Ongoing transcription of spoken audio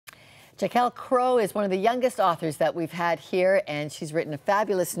Jaquelle Crowe is one of the youngest authors that we've had here, and she's written a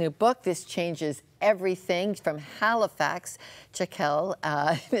fabulous new book. This changes everything from Halifax. Jaquelle,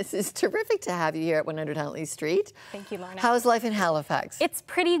 this is terrific to have you here at 100 Huntley Street. Thank you, Lorna. How's life in Halifax? It's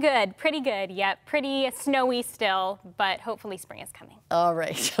pretty good, yeah. Pretty snowy still, but hopefully spring is coming. All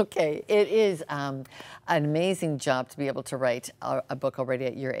right, okay. It is an amazing job to be able to write a book already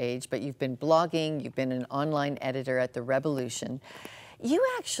at your age, but you've been blogging, you've been an online editor at The Revolution. You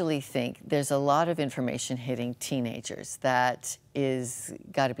actually think there's a lot of information hitting teenagers that is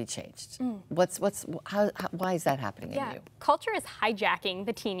got to be changed. Why is that happening in you? Culture is hijacking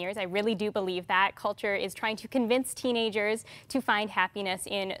the teen years. I really do believe that. Culture is trying to convince teenagers to find happiness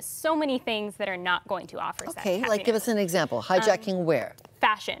in so many things that are not going to offer us that happiness. Like give us an example. Hijacking where?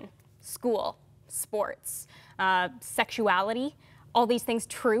 Fashion, school, sports, sexuality, all these things,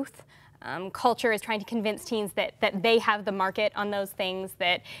 truth. Culture is trying to convince teens that they have the market on those things,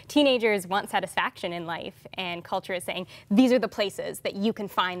 that teenagers want satisfaction in life, and culture is saying these are the places that you can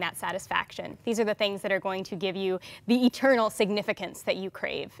find that satisfaction. These are the things that are going to give you the eternal significance that you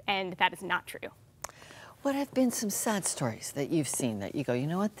crave, and that is not true. What have been some sad stories that you've seen that you go, you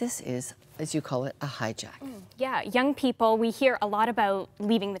know what, this is, as you call it, a hijack? Yeah, young people, we hear a lot about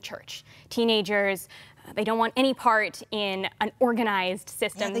leaving the church. Teenagers, they don't want any part in an organized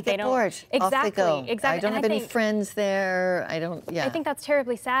system. Yeah, they get bored. Exactly. Off they go. Exactly. I don't have any friends there. I think that's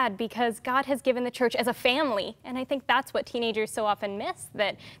terribly sad because God has given the church as a family, and I think that's what teenagers so often miss,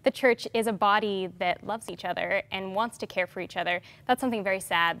 that the church is a body that loves each other and wants to care for each other. That's something very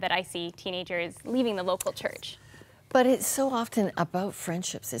sad that I see teenagers leaving the local church. But it's so often about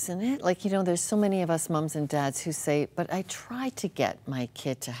friendships, isn't it? Like, you know, there's so many of us moms and dads who say, but I tried to get my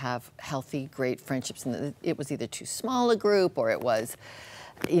kid to have healthy, great friendships, and it was either too small a group or it was,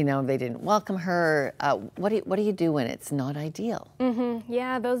 you know, they didn't welcome her. What do you do when it's not ideal?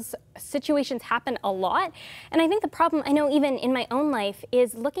 Yeah, those situations happen a lot. And I think the problem, I know even in my own life,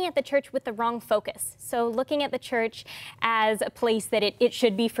 is looking at the church with the wrong focus. So looking at the church as a place that it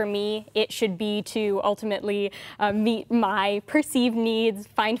should be for me, it should be to ultimately meet my perceived needs,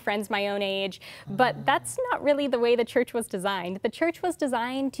 find friends my own age. But that's not really the way the church was designed. The church was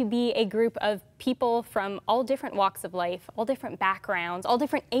designed to be a group of people from all different walks of life, all different backgrounds, all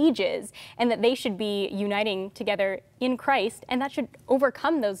different ages, and that they should be uniting together in Christ, and that should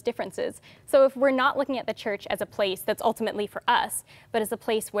overcome those differences. So if we're not looking at the church as a place that's ultimately for us, but as a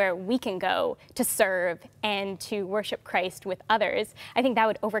place where we can go to serve and to worship Christ with others, I think that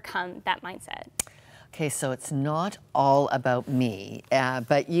would overcome that mindset. Okay, so it's not all about me,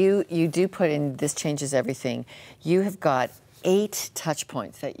 but you do put in, this changes everything. You have got 8 touch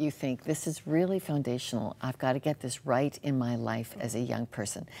points that you think this is really foundational. I've got to get this right in my life as a young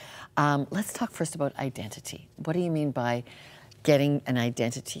person. Let's talk first about identity. What do you mean by getting an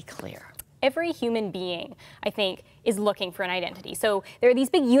identity clear? Every human being, I think, is looking for an identity. So there are these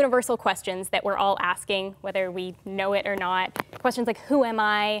big universal questions that we're all asking, whether we know it or not. Questions like, who am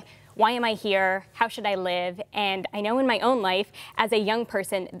I? Why am I here? How should I live? And I know in my own life, as a young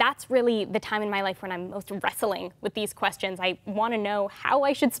person, that's really the time in my life when I'm most wrestling with these questions. I want to know how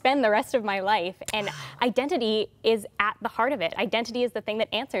I should spend the rest of my life. And identity is at the heart of it. Identity is the thing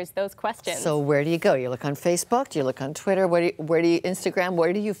that answers those questions. So where do you go? You look on Facebook? Do you look on Twitter? Where do you Instagram?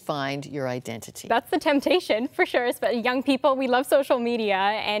 Where do you find your identity? That's the temptation, for sure. Especially young people, we love social media,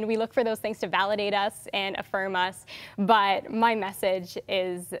 and we look for those things to validate us and affirm us. But my message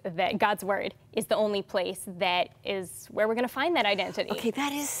is that God's Word is the only place that is where we're going to find that identity. Okay,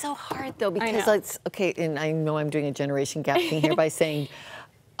 that is so hard though, because it's, okay, and I know I'm doing a generation gap thing here by saying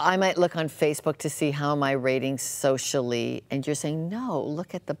I might look on Facebook to see how am I rating socially, and you're saying, no,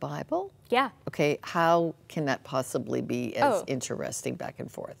 look at the Bible? Yeah. Okay, how can that possibly be as interesting back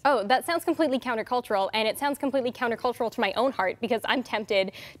and forth? Oh, that sounds completely countercultural, and it sounds completely countercultural to my own heart, because I'm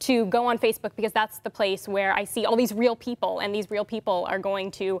tempted to go on Facebook because that's the place where I see all these real people, and these real people are going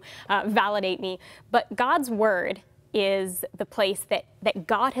to validate me. But God's Word is the place that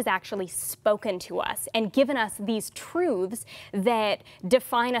God has actually spoken to us and given us these truths that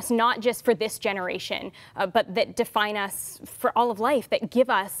define us not just for this generation, but that define us for all of life, that give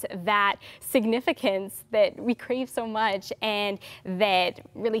us that significance that we crave so much and that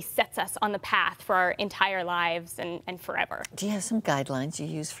really sets us on the path for our entire lives and forever. Do you have some guidelines you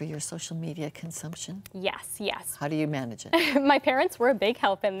use for your social media consumption? Yes, yes. How do you manage it? My parents were a big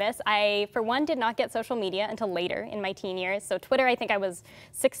help in this. I, for one, did not get social media until later in my teen years. So Twitter, I think I was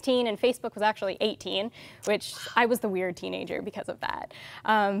 16, and Facebook was actually 18, which I was the weird teenager because of that.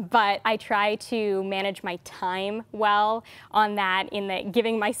 But I try to manage my time well on that, in that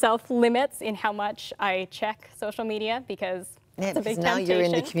giving myself limits in how much I check social media, because Yeah, It's a because big now you're in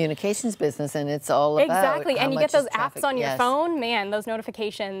the temptation. communications business, and it's all about Exactly, how and you much get those is traffic. apps on your Yes. phone, man, those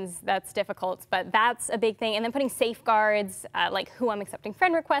notifications, that's difficult, but that's a big thing. And then putting safeguards, like who I'm accepting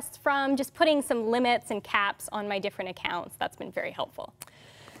friend requests from, just putting some limits and caps on my different accounts, that's been very helpful.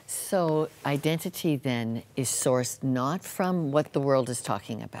 So identity then is sourced not from what the world is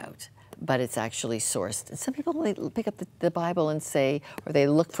talking about, but it's actually sourced. And some people they pick up the Bible and say, or they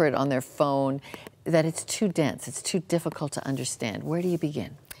look for it on their phone, that it's too dense, it's too difficult to understand. Where do you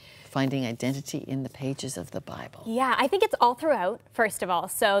begin? Finding identity in the pages of the Bible. Yeah, I think it's all throughout, first of all.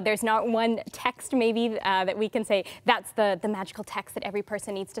 So there's not one text maybe that we can say that's the magical text that every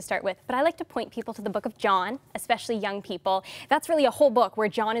person needs to start with. But I like to point people to the book of John, especially young people. That's really a whole book where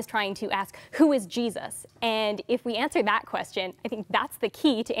John is trying to ask, who is Jesus? And if we answer that question, I think that's the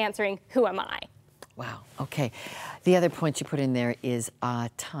key to answering, who am I? Wow, okay. The other point you put in there is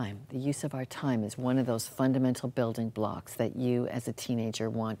time. The use of our time is one of those fundamental building blocks that you as a teenager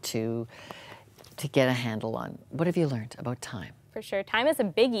want to get a handle on. What have you learned about time? For sure. Time is a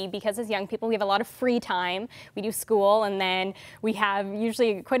biggie because as young people, we have a lot of free time. We do school and then we have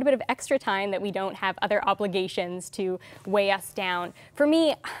usually quite a bit of extra time that we don't have other obligations to weigh us down. For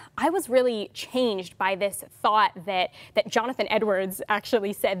me, I was really changed by this thought that Jonathan Edwards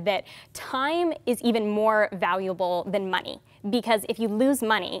actually said that time is even more valuable than money because if you lose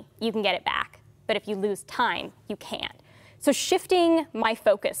money, you can get it back. But if you lose time, you can't. So shifting my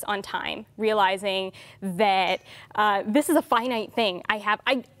focus on time, realizing that this is a finite thing.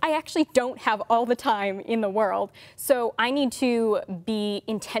 I actually don't have all the time in the world. So I need to be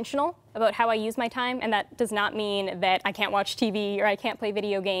intentional about how I use my time, and that does not mean that I can't watch TV or I can't play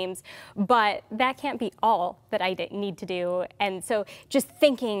video games, but that can't be all that I need to do. And so just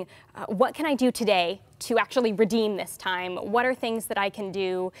thinking, what can I do today to actually redeem this time? What are things that I can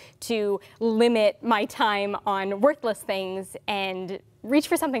do to limit my time on worthless things and reach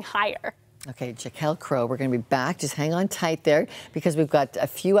for something higher? Okay, Jaquelle Crowe, we're going to be back. Just hang on tight there because we've got a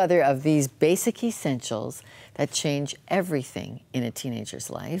few other of these basic essentials that change everything in a teenager's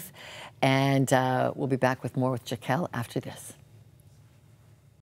life. And we'll be back with more with Jaquelle after this.